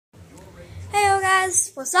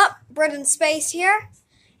guys, what's up? Britton Space here,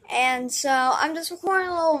 and so I'm just recording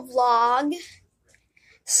a little vlog,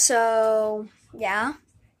 so yeah,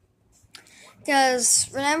 because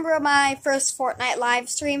remember my first Fortnite live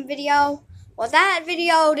stream video? Well, that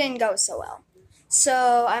video didn't go so well,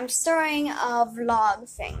 so I'm starting a vlog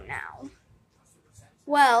thing now.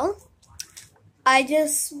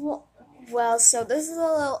 So this is a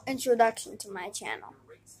little introduction to my channel.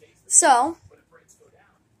 So,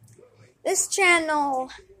 this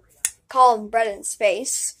channel, called Britton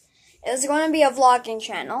Space, is going to be a vlogging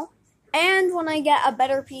channel, and when I get a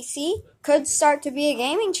better PC, could start to be a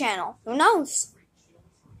gaming channel. Who knows?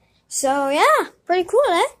 So, yeah, pretty cool,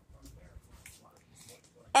 eh?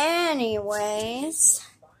 Anyways,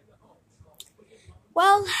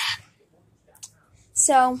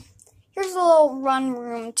 so, here's a little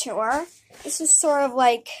room tour. This is sort of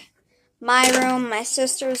like my room, my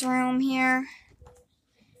sister's room here.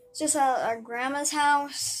 It's just our grandma's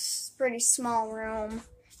house. Pretty small room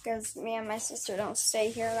because me and my sister don't stay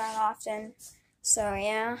here that often. So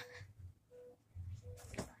yeah.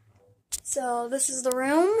 So this is the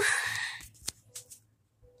room.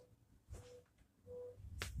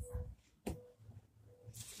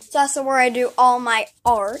 It's also where I do all my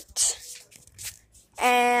art.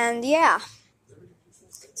 And yeah.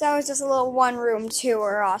 So that was just a little one-room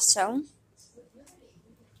tour also.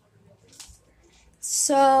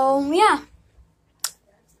 So, yeah.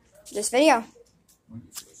 This video.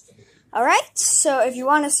 Alright, so if you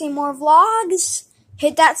want to see more vlogs,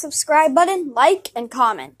 hit that subscribe button, like, and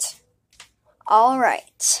comment.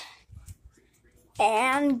 Alright.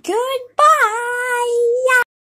 And goodbye!